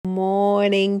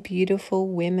morning, beautiful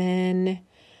women.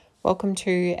 Welcome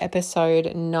to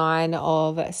episode 9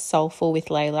 of Soulful with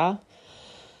Layla.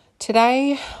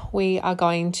 Today, we are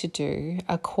going to do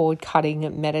a cord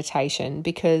cutting meditation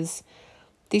because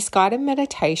this guided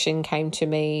meditation came to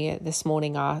me this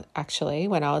morning, actually,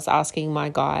 when I was asking my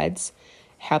guides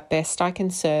how best I can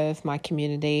serve my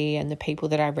community and the people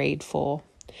that I read for.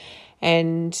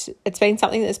 And it's been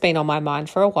something that's been on my mind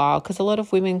for a while because a lot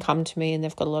of women come to me and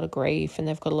they've got a lot of grief and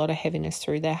they've got a lot of heaviness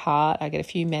through their heart. I get a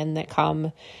few men that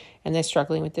come and they're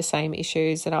struggling with the same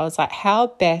issues. And I was like, how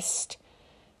best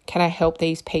can I help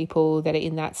these people that are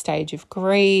in that stage of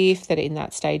grief, that are in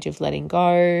that stage of letting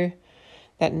go,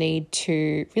 that need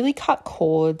to really cut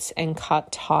cords and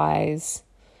cut ties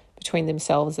between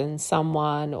themselves and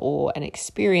someone or an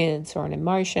experience or an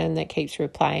emotion that keeps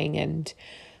replaying. And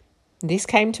this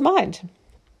came to mind.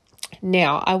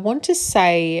 Now, I want to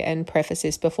say and preface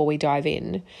this before we dive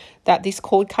in that this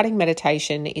cord cutting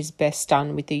meditation is best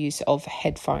done with the use of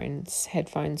headphones.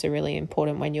 Headphones are really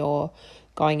important when you're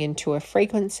going into a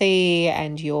frequency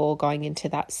and you're going into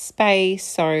that space.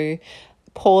 So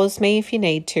pause me if you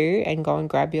need to and go and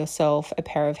grab yourself a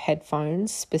pair of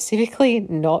headphones, specifically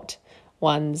not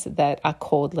ones that are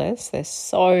cordless. They're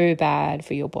so bad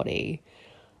for your body.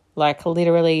 Like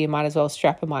literally, you might as well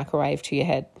strap a microwave to your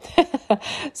head.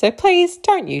 So please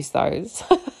don't use those.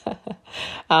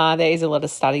 There is a lot of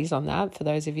studies on that. For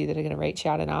those of you that are going to reach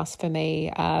out and ask for me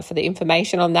for the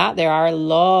information on that, there are a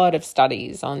lot of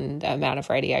studies on the amount of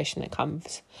radiation that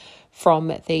comes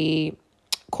from the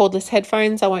cordless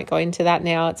headphones. I won't go into that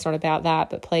now. It's not about that.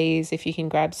 But please, if you can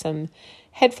grab some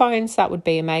headphones, that would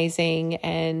be amazing.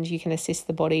 And you can assist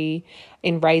the body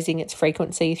in raising its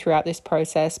frequency throughout this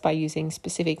process by using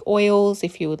specific oils.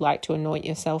 If you would like to anoint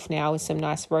yourself now with some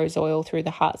nice rose oil through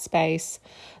the heart space,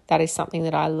 that is something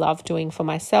that I love doing for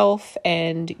myself.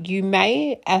 And you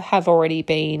may have already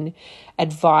been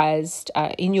advised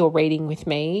in your reading with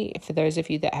me, for those of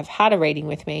you that have had a reading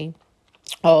with me,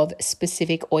 of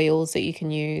specific oils that you can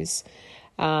use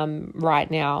right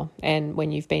now, and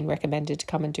when you've been recommended to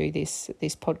come and do this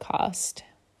podcast,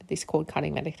 this cord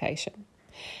cutting meditation.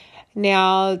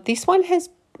 Now, this one has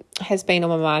been on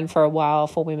my mind for a while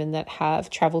for women that have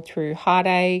traveled through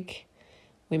heartache,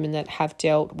 women that have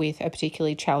dealt with a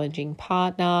particularly challenging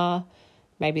partner.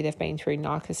 Maybe they've been through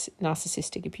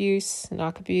narcissistic abuse,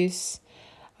 narc abuse.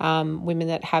 Women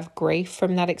that have grief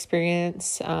from that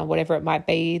experience, whatever it might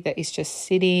be, that is just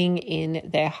sitting in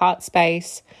their heart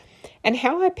space. And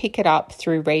how I pick it up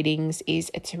through readings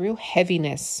is it's a real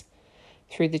heaviness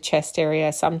through the chest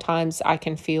area. Sometimes I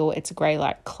can feel it's a grey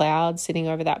like cloud sitting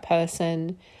over that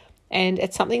person. And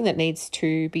it's something that needs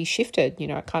to be shifted. You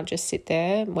know, it can't just sit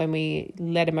there. When we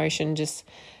let emotion just,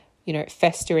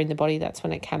 fester in the body, that's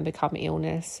when it can become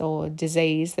illness or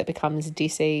disease that becomes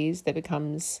disease, that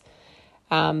becomes,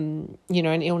 an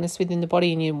illness within the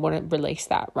body, and you want to release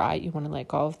that, right? You want to let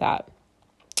go of that.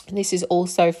 And this is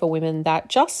also for women that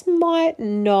just might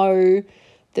know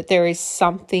that there is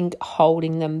something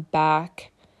holding them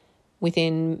back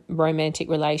within romantic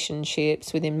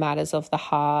relationships, within matters of the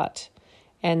heart.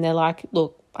 And they're like,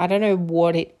 look, I don't know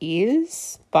what it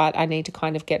is, but I need to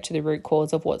kind of get to the root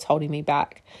cause of what's holding me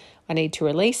back. I need to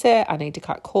release it. I need to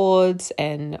cut cords,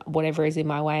 and whatever is in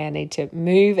my way, I need to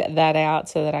move that out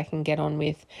so that I can get on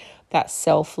with that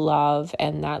self-love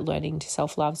and that learning to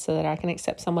self-love so that I can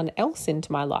accept someone else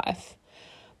into my life.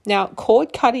 Now,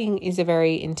 cord cutting is a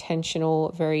very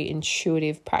intentional, very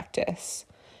intuitive practice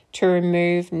to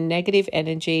remove negative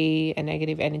energy, a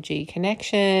negative energy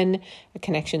connection, a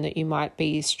connection that you might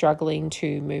be struggling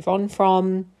to move on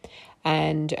from,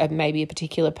 and maybe a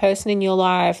particular person in your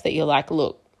life that you're like,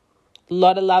 look, a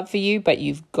lot of love for you, but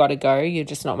you've got to go. You're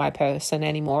just not my person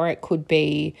anymore. It could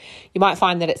be, you might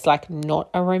find that it's like not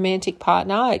a romantic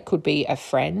partner. It could be a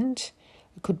friend.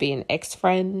 It could be an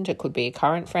ex-friend. It could be a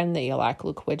current friend that you're like,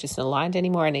 look, we're just not aligned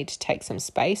anymore. I need to take some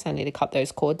space. I need to cut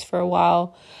those cords for a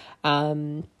while.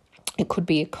 It could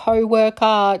be a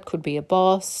co-worker. It could be a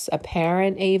boss, a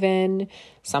parent even.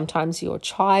 Sometimes your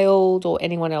child or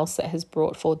anyone else that has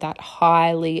brought forward that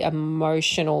highly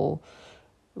emotional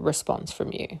response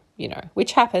from you,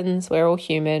 which happens. We're all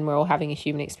human. We're all having a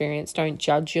human experience. Don't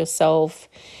judge yourself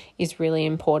is really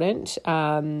important.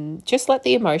 Just let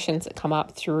the emotions that come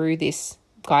up through this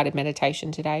guided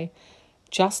meditation today,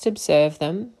 just observe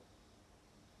them.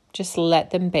 Just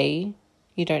let them be.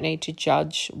 You don't need to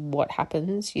judge what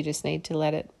happens. You just need to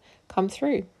let it come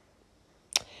through.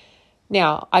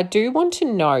 Now, I do want to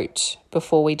note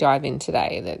before we dive in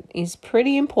today that is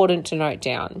pretty important to note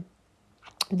down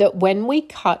that when we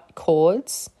cut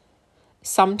cords,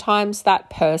 sometimes that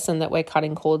person that we're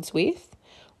cutting cords with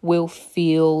will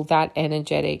feel that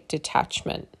energetic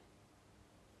detachment.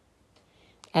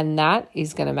 And that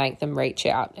is going to make them reach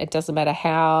out. It doesn't matter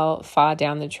how far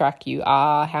down the track you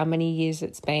are, how many years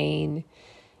it's been,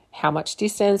 how much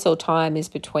distance or time is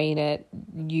between it.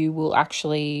 You will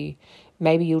actually,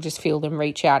 maybe you'll just feel them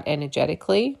reach out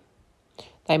energetically.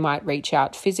 They might reach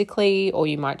out physically, or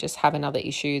you might just have another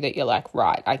issue that you're like,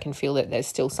 right, I can feel that there's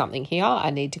still something here. I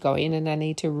need to go in and I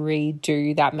need to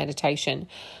redo that meditation.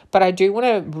 But I do want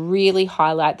to really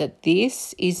highlight that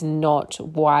this is not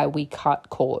why we cut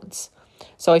cords.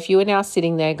 So if you are now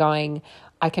sitting there going,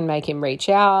 I can make him reach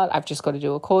out, I've just got to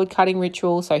do a cord cutting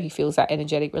ritual so he feels that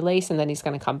energetic release and then he's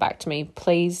going to come back to me,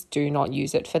 please do not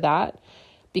use it for that.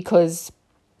 Because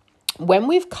when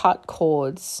we've cut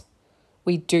cords,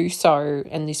 we do so,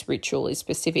 and this ritual is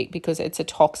specific because it's a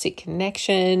toxic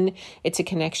connection. It's a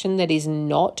connection that is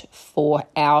not for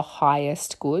our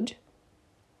highest good.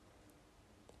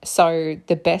 So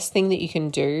the best thing that you can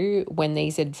do when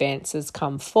these advances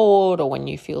come forward, or when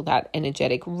you feel that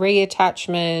energetic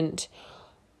reattachment,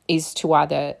 is to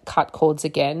either cut cords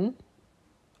again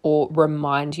or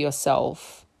remind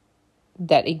yourself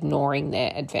that ignoring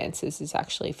their advances is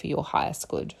actually for your highest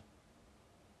good.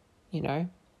 You know?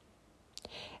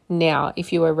 Now,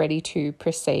 if you are ready to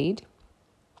proceed,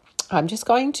 I'm just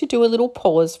going to do a little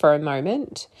pause for a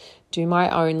moment, do my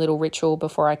own little ritual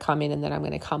before I come in, and then I'm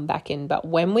going to come back in. But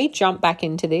when we jump back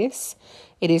into this,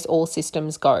 it is all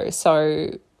systems go.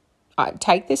 So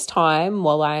take this time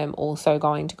while I am also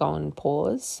going to go on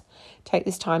pause. Take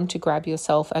this time to grab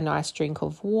yourself a nice drink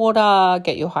of water,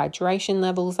 get your hydration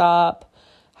levels up,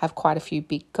 have quite a few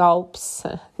big gulps.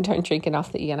 Don't drink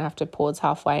enough that you're going to have to pause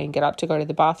halfway and get up to go to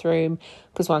the bathroom,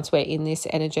 because once we're in this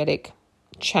energetic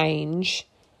change,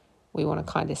 we want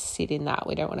to kind of sit in that.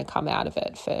 We don't want to come out of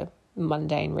it for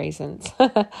mundane reasons.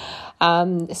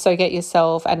 So get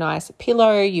yourself a nice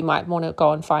pillow. You might want to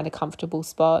go and find a comfortable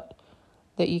spot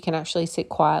that you can actually sit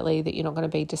quietly, that you're not going to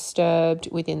be disturbed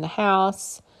within the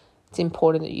house. It's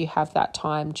important that you have that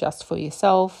time just for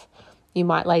yourself. You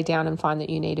might lay down and find that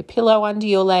you need a pillow under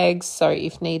your legs. So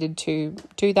if needed to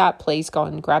do that, please go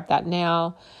and grab that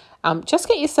now. Just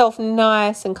get yourself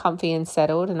nice and comfy and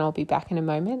settled, and I'll be back in a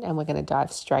moment and we're going to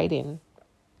dive straight in.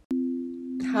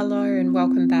 Hello and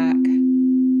welcome back.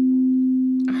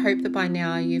 I hope that by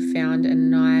now you've found a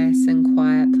nice and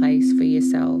quiet place for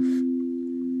yourself.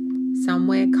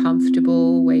 Somewhere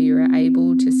comfortable where you're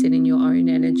able to sit in your own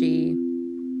energy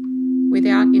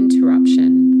without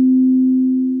interruption.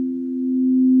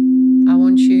 I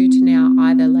want you to now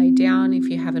either lay down if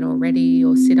you haven't already,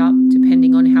 or sit up,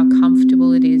 depending on how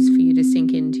comfortable it is for you to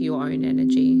sink into your own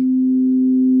energy.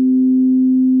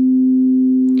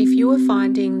 If you are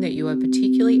finding that you are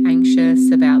particularly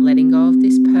anxious about letting go of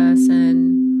this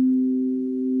person,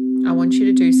 I want you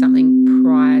to do something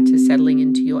prior to settling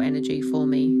into your energy for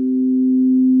me.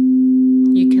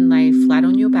 You can lay flat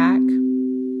on your back,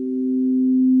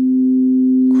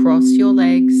 cross your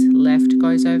legs, left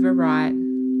goes over right.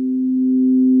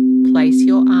 Place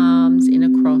your arms in a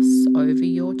cross over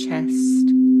your chest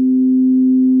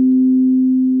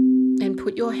and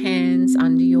put your hands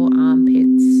under your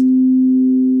armpits.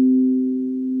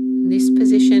 This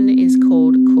position is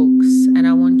called Cooks, and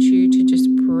I want you to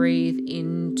just breathe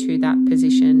into that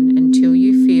position until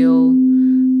you feel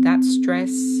that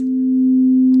stress,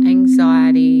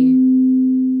 anxiety,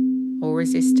 or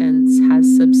resistance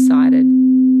has subsided.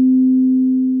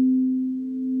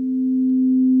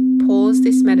 Pause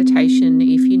this meditation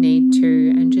if you need to,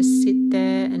 and just sit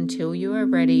there until you are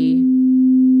ready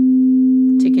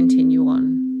to continue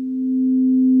on.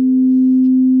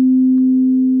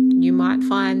 You might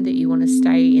find that you want to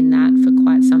stay in that for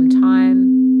quite some time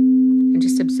and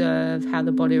just observe how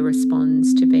the body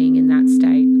responds to being in that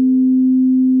state.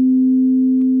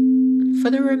 For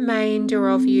the remainder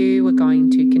of you, we're going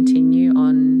to continue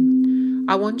on.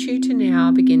 I want you to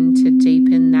now begin to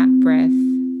deepen that breath,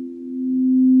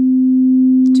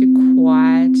 to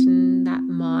quieten that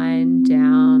mind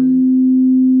down,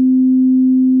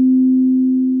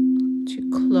 to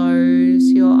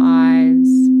close your eyes.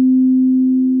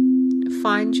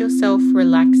 Find yourself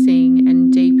relaxing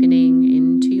and deepening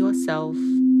into yourself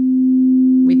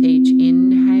with each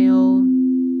inhale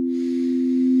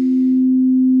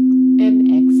and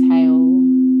exhale.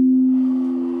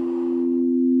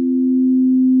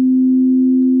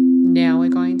 Now we're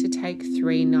going to take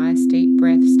 3 nice deep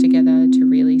breaths together to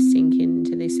really sink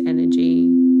into this energy.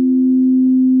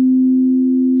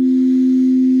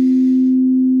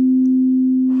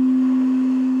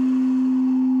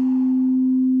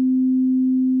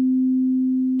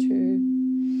 2,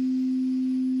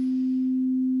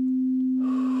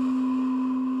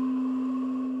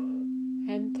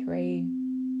 3.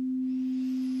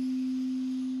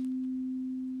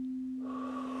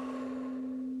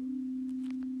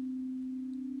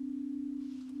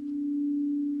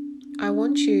 I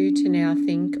want you to now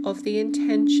think of the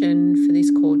intention for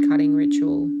this cord cutting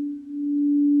ritual.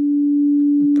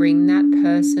 Bring that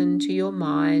person to your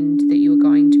mind that you are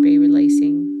going to be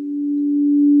releasing.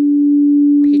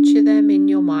 Picture them in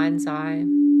your mind's eye.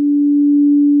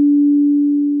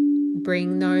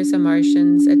 Bring those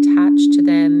emotions attached to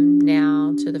them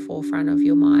now to the forefront of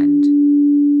your mind.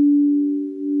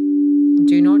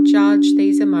 Do not judge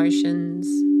these emotions.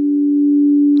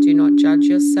 Do not judge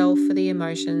yourself for the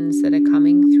emotions that are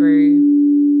coming through.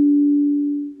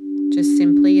 Just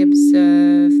simply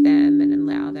observe them and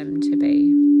allow them to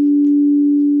be.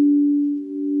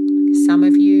 Some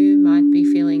of you might be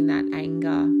feeling that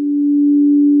anger.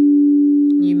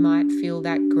 You might feel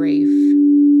that grief.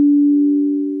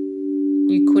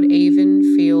 You could even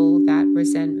feel that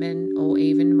resentment or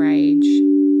even rage.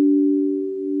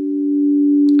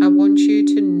 I want you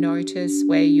to notice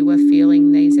where you are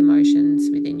feeling these emotions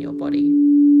within your body.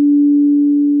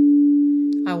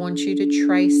 I want you to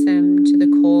trace them to the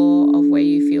core of where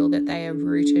you feel that they are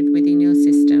rooted within your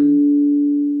system.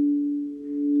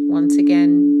 Once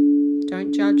again,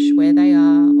 don't judge where they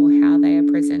are or how they are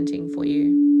presenting for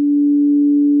you.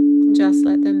 Just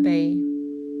let them be.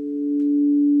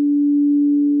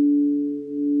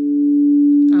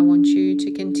 I want you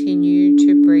to continue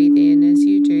to breathe in as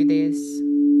you do this.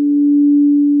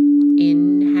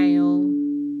 Inhale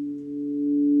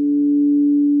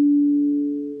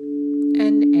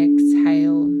and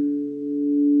exhale.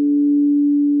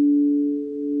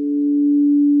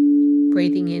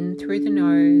 Breathing in through the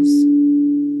nose,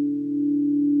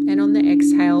 and on the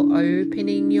exhale,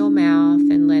 opening your mouth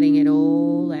and letting it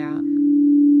all out.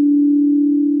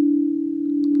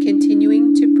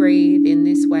 Continuing to breathe in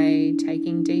this way,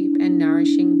 taking deep and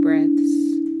nourishing breaths.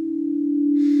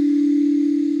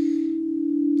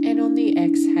 And on the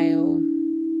exhale,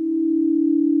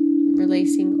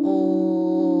 releasing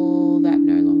all that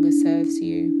no longer serves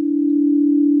you.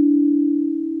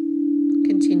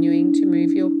 Continuing to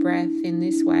move your breath in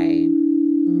this way,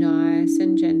 nice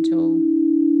and gentle.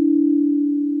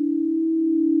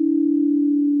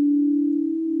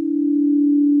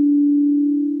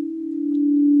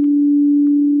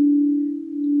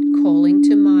 Calling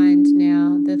to mind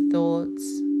now the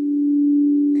thoughts,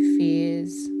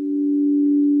 fears,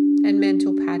 and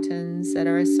mental patterns that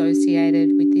are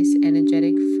associated with this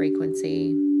energetic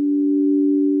frequency,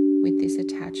 with this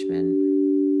attachment.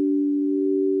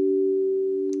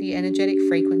 The energetic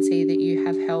frequency that you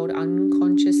have held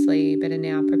unconsciously but are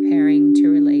now preparing to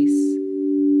release.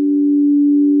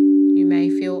 You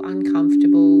may feel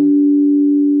uncomfortable.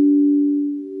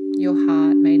 Your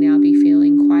heart may now be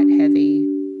feeling quite heavy.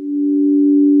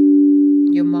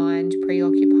 Your mind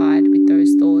preoccupied with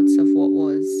those thoughts of what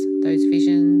was, those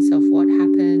visions of what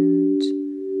happened,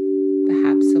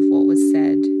 perhaps of what was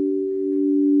said,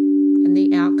 and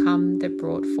the outcome that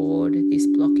brought forward this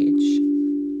blockage,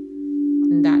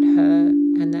 and that hurt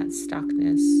and that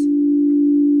stuckness.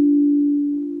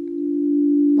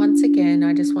 Once again,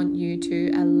 I just want you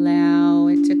to allow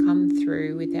it to come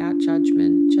through without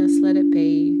judgment. Just let it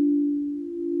be.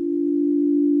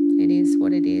 It is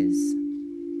what it is.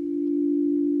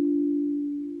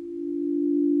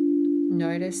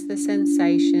 Notice the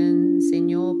sensations in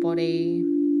your body.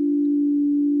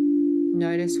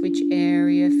 Notice which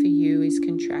area for you is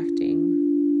contracting.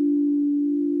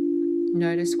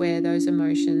 Notice where those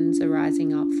emotions are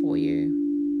rising up for you.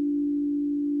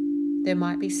 There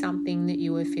might be something that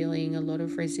you are feeling a lot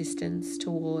of resistance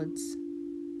towards.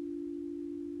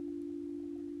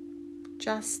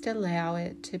 Just allow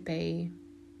it to be.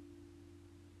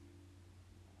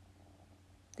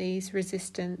 These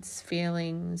resistance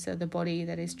feelings are the body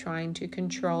that is trying to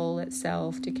control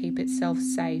itself to keep itself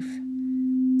safe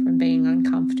from being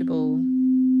uncomfortable.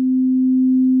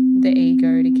 The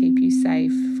ego to keep you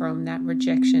safe from that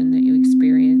rejection that you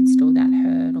experienced, or that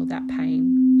hurt, or that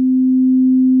pain.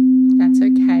 That's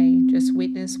okay. Just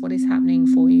witness what is happening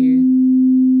for you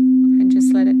and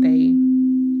just let it be.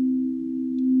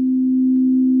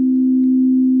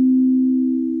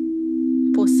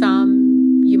 For some,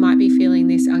 you might be feeling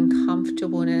this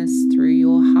uncomfortableness through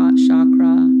your heart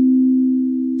chakra,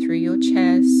 through your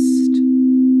chest,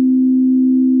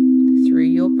 through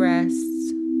your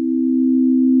breasts,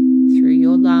 through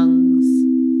your lungs.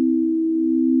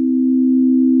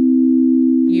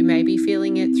 You may be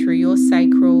feeling it through your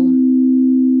sacral,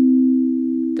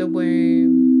 the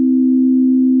womb,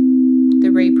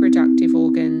 the reproductive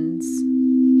organs,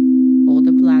 or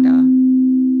the bladder.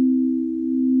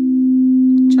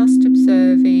 Just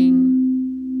observing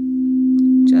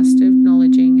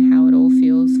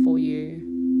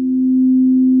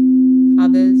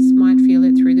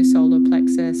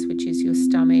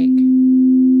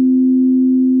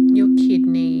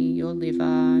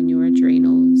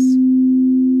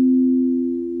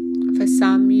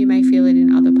some you may feel it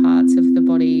in other parts of the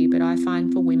body, but I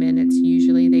find for women it's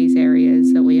usually these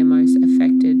areas that we are most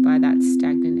affected by that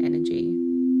stagnant energy.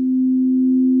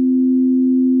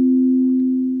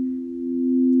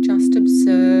 Just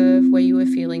observe where you are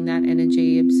feeling that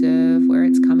energy, observe where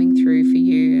it's coming through for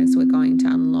you as we're going to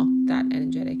unlock that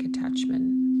energetic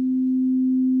attachment.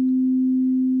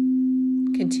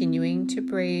 Continuing to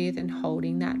breathe and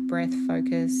holding that breath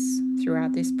focus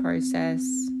throughout this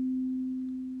process.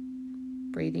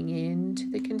 Breathing into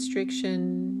the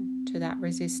constriction, to that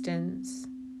resistance,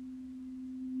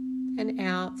 and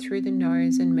out through the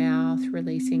nose and mouth,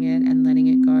 releasing it and letting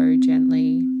it go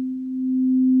gently.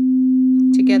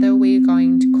 Together we are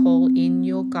going to call in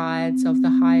your guides of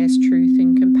the highest truth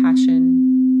and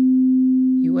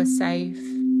compassion. You are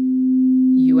safe.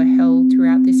 You are held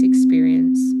throughout this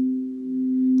experience.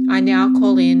 I now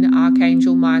call in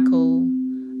Archangel Michael,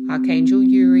 Archangel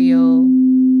Uriel,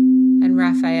 and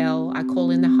Raphael. I call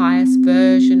in the highest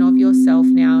version of yourself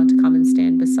now to come and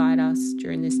stand beside us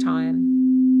during this time.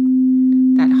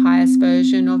 That highest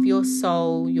version of your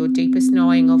soul, your deepest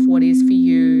knowing of what is for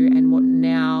you and what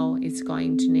now is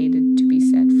going to need to be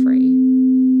set free.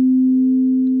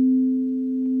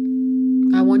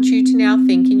 I want you to now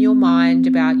think in your mind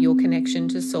about your connection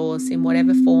to Source in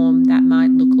whatever form that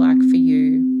might look like for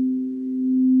you.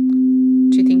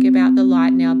 To think about the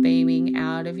light now beaming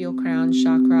out of your crown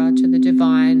chakra to the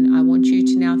divine. I want you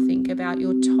to now think about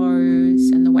your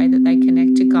toes and the way that they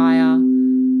connect to Gaia,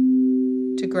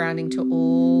 to grounding to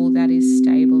all that is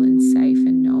stable and safe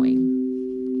and knowing.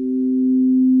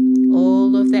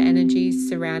 All of the energies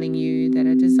surrounding you that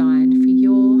are designed for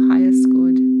your highest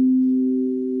good.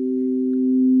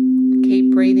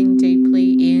 Keep breathing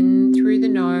deeply in through the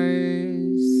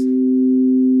nose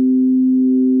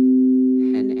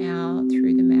and out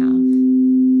through the mouth.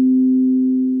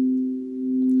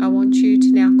 I want you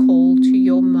to now call to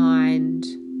your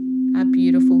mind a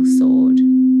beautiful sword.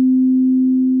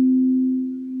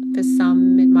 For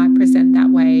some, it might present that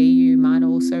way. You might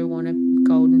also want a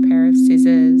golden pair of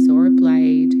scissors or a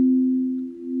blade.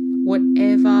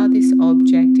 Whatever this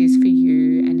object is for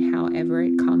you and however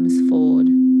it comes forward.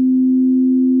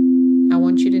 I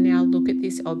want you to now look at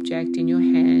this object in your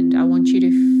hand. I want you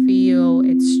to feel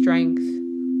its strength,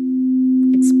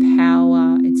 its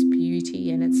power, its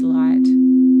beauty, and its light.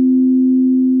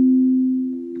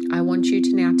 I want you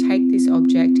to now take this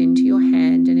object into your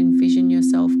hand and envision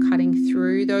yourself cutting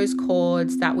through those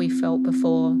cords that we felt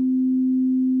before,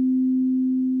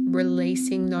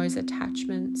 releasing those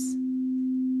attachments.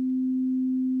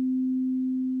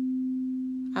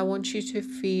 I want you to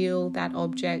feel that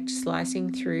object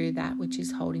slicing through that which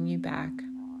is holding you back,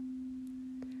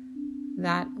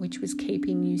 that which was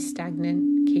keeping you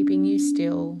stagnant, keeping you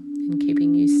still, and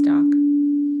keeping you stuck.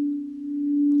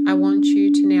 I want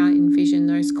you to now envision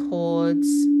those cords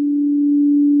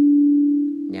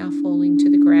now falling to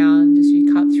the ground as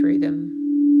you cut through them.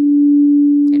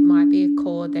 It might be a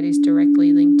cord that is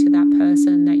directly linked to that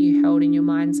person that you held in your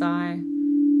mind's eye.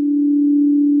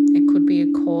 It could be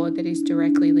a cord that is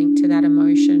directly linked to that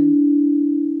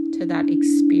emotion, to that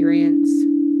experience.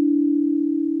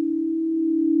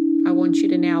 I want you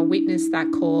to now witness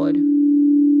that cord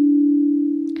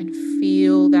and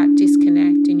feel that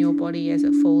disconnect in your body as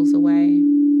it falls away.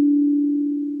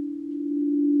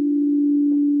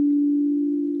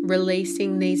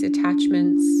 Releasing these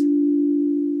attachments,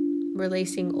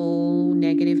 releasing all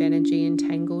negative energy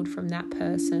entangled from that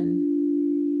person.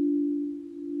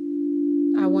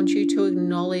 I want you to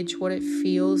acknowledge what it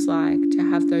feels like to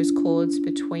have those cords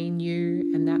between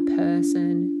you and that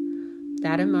person,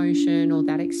 that emotion or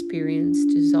that experience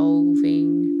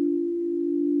dissolving,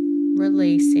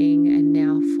 releasing, and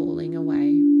now falling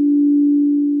away.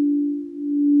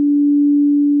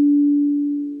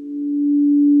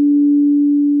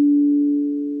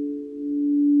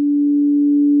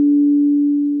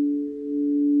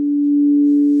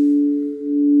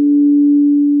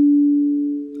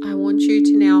 I want you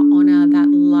to now honor that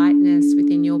lightness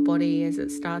within your body as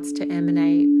it starts to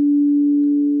emanate.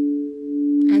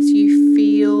 As you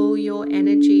feel your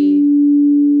energy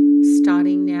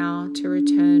starting now to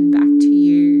return back to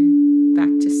you, back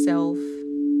to self.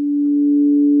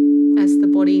 As the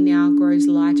body now grows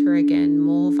lighter again,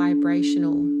 more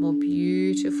vibrational, more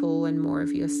beautiful, and more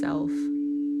of yourself.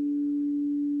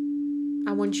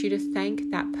 I want you to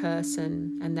thank that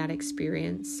person and that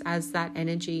experience as that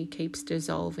energy keeps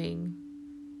dissolving.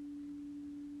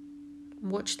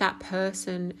 Watch that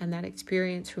person and that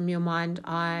experience from your mind's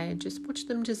eye. Just watch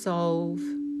them dissolve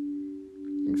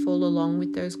and fall along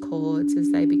with those cords as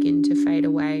they begin to fade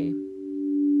away.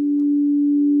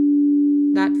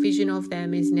 That vision of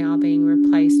them is now being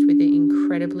replaced with an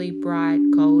incredibly bright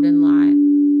golden light.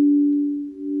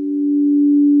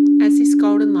 As this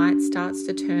golden light starts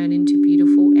to turn into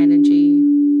beautiful energy,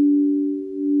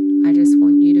 I just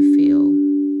want you to feel.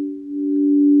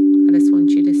 I just want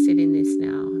you to sit in this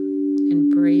now and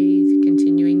breathe,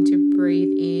 continuing to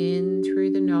breathe in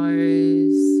through the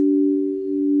nose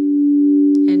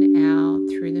and out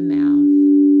through the mouth.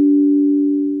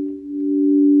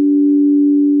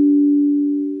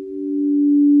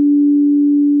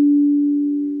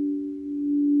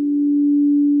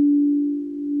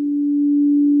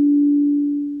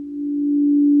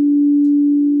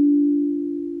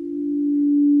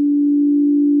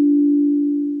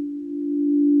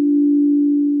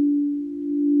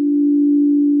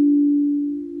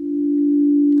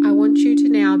 I want you to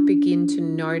now begin to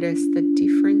notice the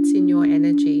difference in your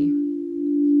energy.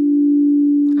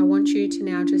 I want you to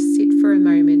now just sit for a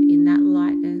moment in that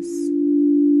lightness,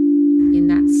 in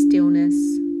that stillness.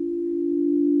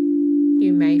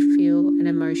 You may feel an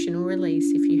emotional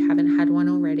release if you haven't had one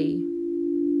already.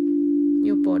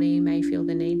 Your body may feel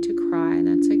the need to cry.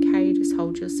 That's okay. Just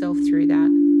hold yourself through that.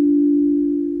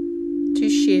 To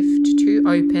shift, to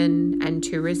open, and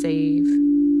to receive.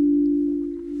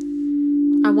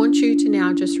 I want you to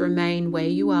now just remain where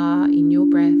you are in your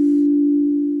breath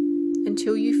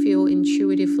until you feel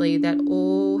intuitively that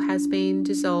all has been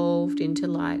dissolved into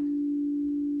light.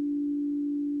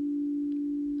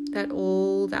 That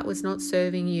all that was not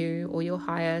serving you or your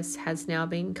highest has now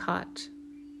been cut.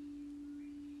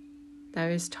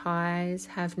 Those ties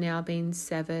have now been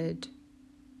severed.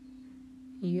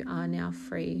 You are now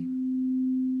free.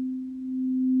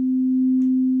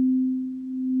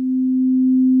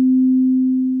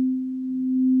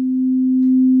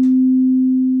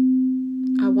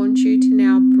 I want you to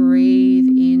now breathe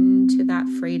into that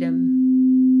freedom,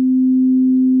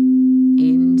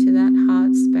 into that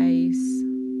heart space,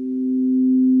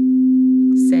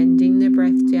 sending the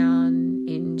breath down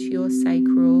into your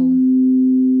sacral,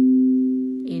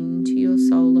 into your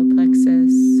solar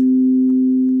plexus.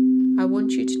 I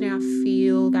want you to now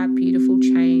feel that beautiful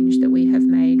change that we have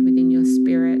made within your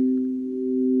spirit,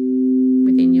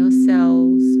 within your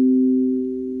cells,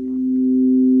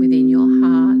 within your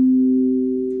heart.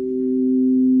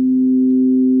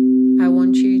 I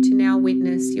want you to now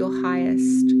witness your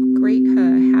highest. Greet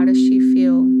her. How does she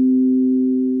feel?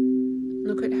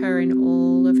 Look at her in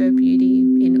all of her beauty,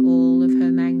 in all of her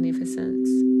magnificence.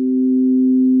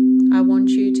 I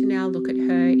want you to now look at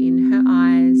her in her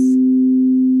eyes,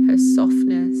 her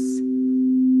softness,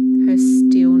 her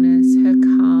stillness, her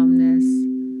calmness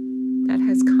that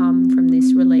has come from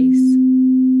this release.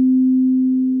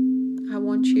 I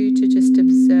want you to just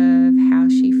observe how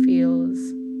she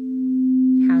feels,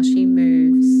 how she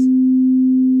moves,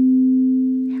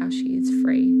 how she is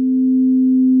free.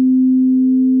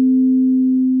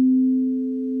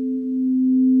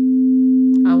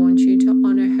 I want you to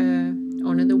honor her,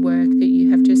 honor the work that you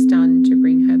have just done to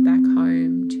bring her back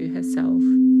home to herself.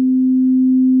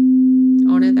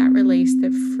 Honor that release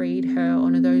that freed her,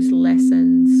 honor those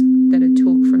lessons that it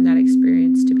took from that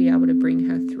experience to be able to bring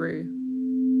her through.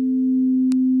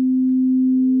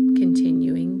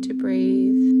 Continuing to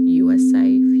breathe. You are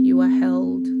safe. You are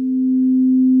held.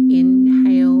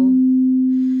 Inhale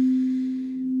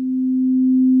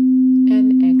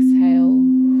and exhale.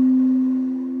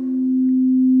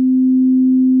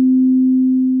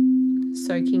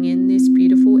 Soaking in this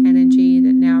beautiful energy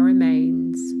that now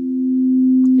remains,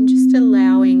 and just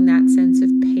allowing that sense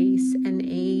of peace and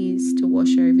ease to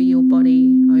wash over your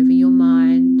body, over your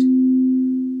mind.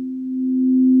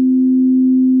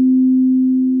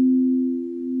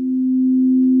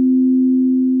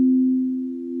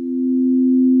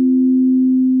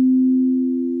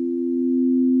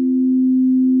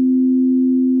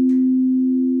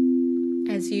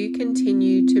 As you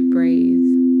continue to breathe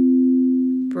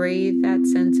that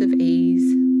sense of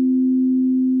ease,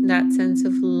 that sense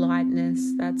of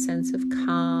lightness, that sense of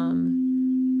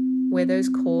calm, where those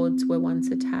cords were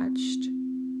once attached.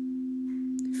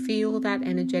 Feel that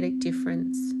energetic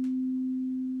difference.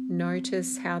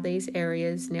 Notice how these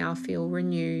areas now feel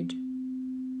renewed,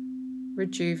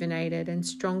 rejuvenated, and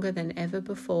stronger than ever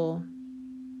before.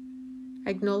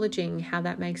 Acknowledging how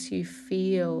that makes you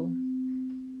feel.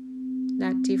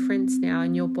 That difference now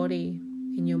in your body,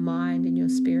 in your mind, in your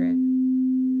spirit.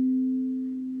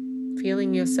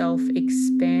 Feeling yourself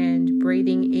expand,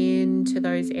 breathing into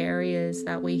those areas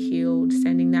that we healed,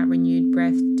 sending that renewed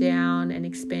breath down and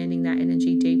expanding that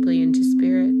energy deeply into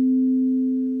spirit,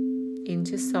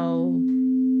 into soul,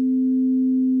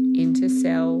 into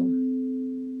cell.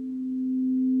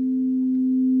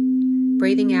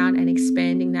 Breathing out and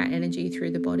expanding that energy through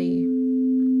the body.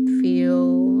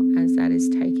 Feel as that is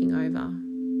taking over.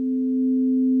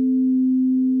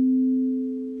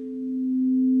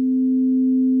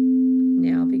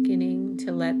 Now beginning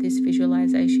to let this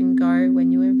visualization go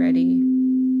when you are ready.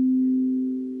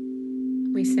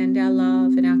 We send our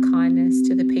love and our kindness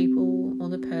to the people or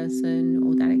the person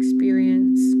or that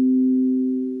experience.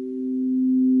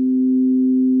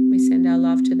 We send our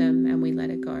love to them and we let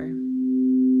it go.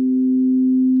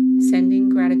 Sending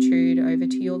gratitude over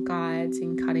to your guides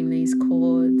in cutting these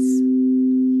cords.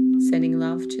 Sending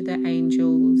love to the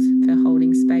angels for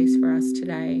holding space for us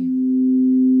today.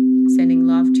 Sending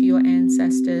love to your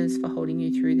ancestors for holding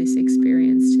you through this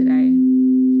experience today.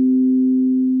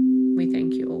 We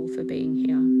thank you all for being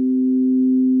here.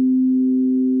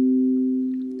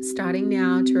 Starting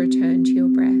now to return to your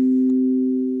breath.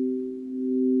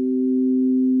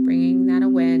 Bringing that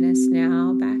awareness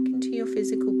now back into your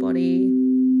physical body.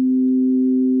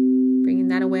 Bringing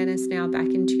that awareness now back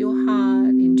into your heart,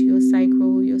 into your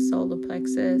sacral, your solar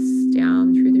plexus,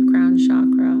 down through the crown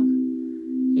chakra,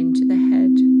 into the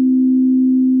head,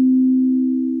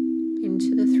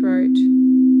 into the throat,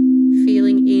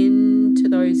 feeling into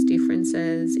those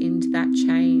differences, into that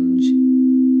change.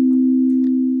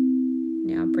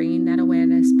 Now bringing that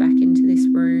awareness back into this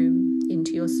room,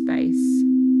 into your space.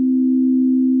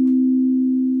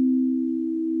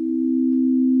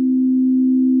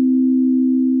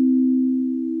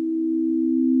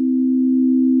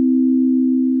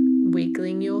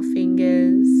 Wiggling your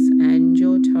fingers and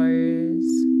your toes.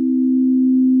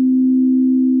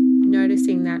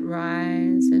 Noticing that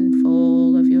rise and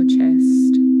fall of your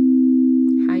chest.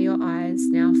 How your eyes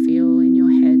now feel in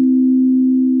your head.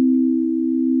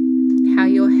 How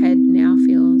your head now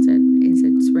feels as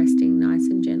it's resting nice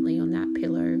and gently on that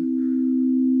pillow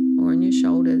or on your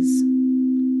shoulders.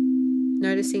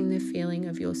 Noticing the feeling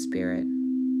of your spirit.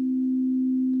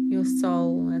 Your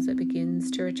soul as it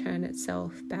begins to return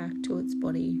itself back to its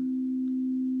body.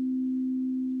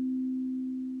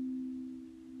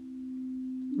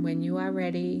 When you are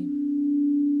ready,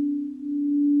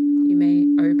 you may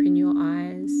open your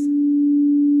eyes.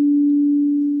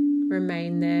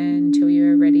 Remain there until you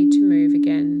are ready to move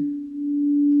again.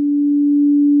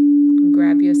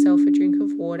 Grab yourself a drink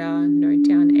of water. Note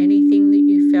down anything that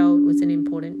you felt was an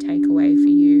important takeaway for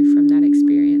you from that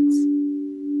experience.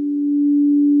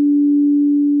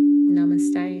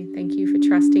 Namaste. Thank you for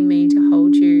trusting me to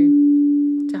hold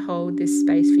you, to hold this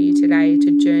space for you today,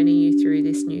 to journey you through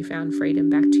this newfound freedom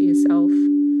back to yourself.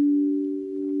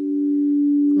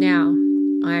 Now,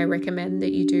 I recommend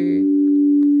that you do,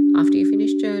 after you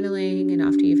finish journaling and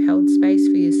after you've held space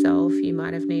for yourself, you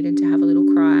might have needed to have a little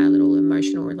cry, a little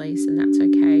emotional release, and that's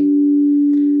okay.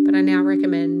 But I now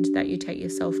recommend that you take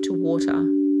yourself to water.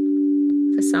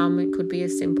 For some, it could be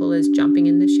as simple as jumping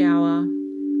in the shower,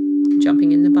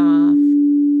 jumping in the bath.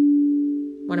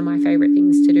 One of my favourite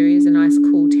things to do is a nice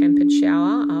cool tempered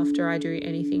shower after I do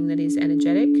anything that is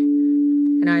energetic.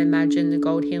 And I imagine the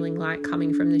gold healing light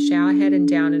coming from the shower head and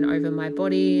down and over my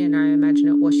body, and I imagine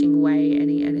it washing away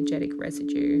any energetic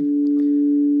residue.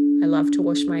 I love to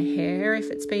wash my hair if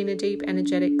it's been a deep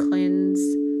energetic cleanse,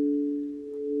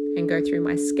 and go through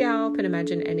my scalp and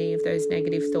imagine any of those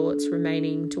negative thoughts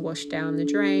remaining to wash down the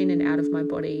drain and out of my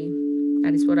body.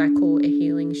 That is what I call a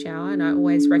healing shower, and I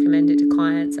always recommend it to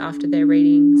clients after their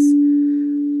readings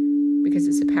because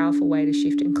it's a powerful way to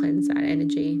shift and cleanse that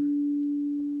energy.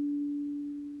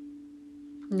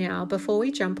 Now, before we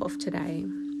jump off today,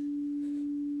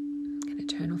 I'm going to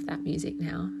turn off that music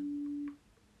now.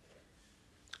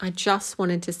 I just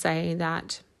wanted to say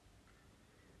that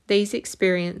these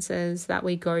experiences that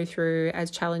we go through, as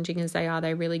challenging as they are,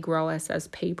 they really grow us as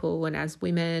people and as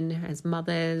women, as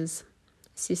mothers,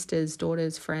 sisters,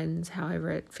 daughters, friends,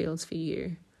 however it feels for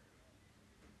you.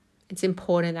 It's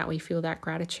important that we feel that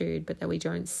gratitude, but that we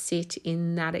don't sit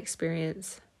in that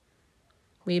experience.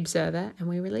 We observe it and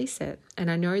we release it.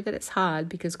 And I know that it's hard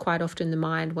because quite often the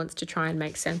mind wants to try and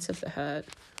make sense of the hurt,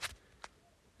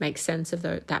 make sense of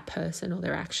that person or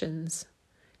their actions.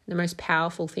 The most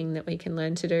powerful thing that we can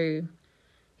learn to do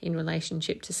in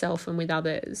relationship to self and with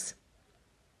others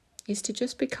is to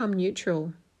just become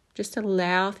neutral, just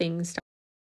allow things to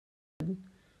happen.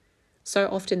 So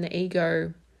often the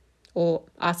ego, or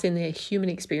us in the human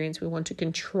experience, we want to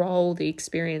control the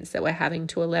experience that we're having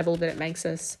to a level that it makes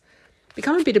us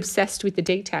become a bit obsessed with the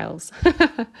details,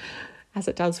 as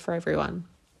it does for everyone.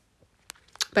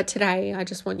 But today, I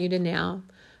just want you to now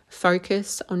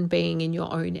focus on being in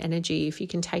your own energy. If you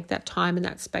can take that time and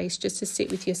that space just to sit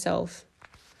with yourself,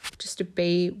 just to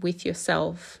be with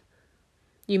yourself.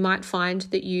 You might find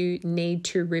that you need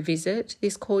to revisit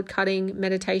this cord cutting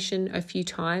meditation a few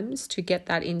times to get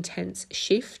that intense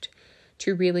shift,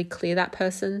 to really clear that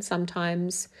person.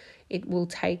 Sometimes it will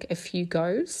take a few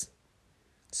goes.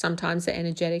 Sometimes the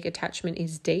energetic attachment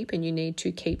is deep and you need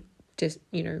to keep just,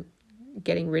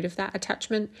 getting rid of that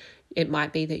attachment. It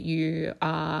might be that you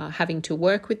are having to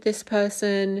work with this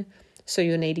person, so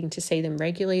you're needing to see them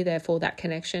regularly. Therefore, that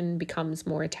connection becomes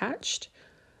more attached.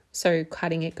 So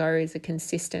cutting it go is a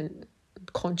consistent,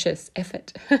 conscious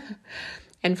effort.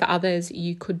 And for others,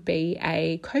 you could be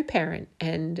a co-parent,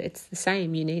 and it's the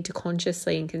same. You need to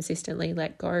consciously and consistently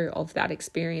let go of that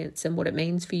experience and what it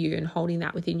means for you and holding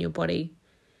that within your body.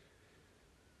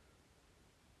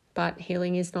 But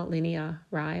healing is not linear,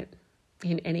 right?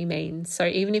 In any means. So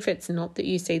even if it's not that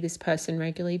you see this person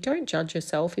regularly, don't judge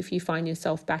yourself if you find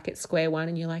yourself back at square one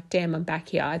and you're like, damn, I'm back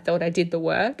here. I thought I did the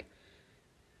work.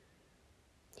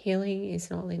 Healing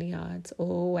is not linear. It's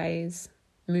always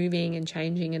moving and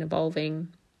changing and evolving.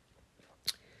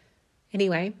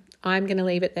 Anyway, I'm going to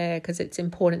leave it there because it's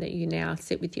important that you now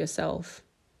sit with yourself.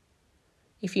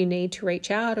 If you need to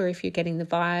reach out, or if you're getting the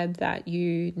vibe that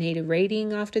you need a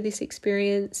reading after this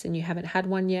experience and you haven't had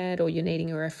one yet, or you're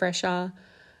needing a refresher,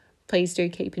 please do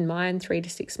keep in mind 3 to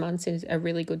 6 months is a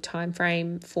really good time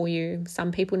frame for you.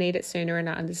 Some people need it sooner, and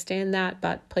I understand that,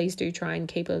 but please do try and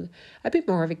keep a bit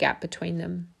more of a gap between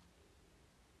them.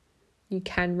 You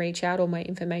can reach out. All my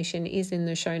information is in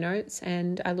the show notes,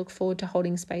 and I look forward to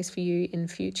holding space for you in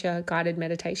future guided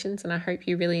meditations, and I hope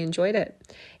you really enjoyed it.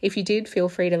 If you did, feel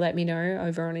free to let me know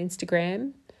over on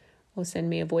Instagram or send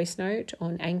me a voice note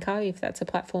on Anchor if that's a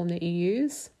platform that you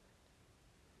use.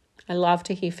 I love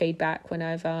to hear feedback when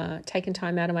I've taken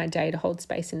time out of my day to hold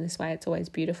space in this way. It's always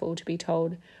beautiful to be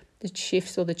told the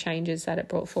shifts or the changes that it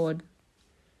brought forward.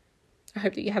 I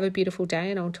hope that you have a beautiful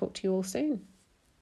day, and I'll talk to you all soon.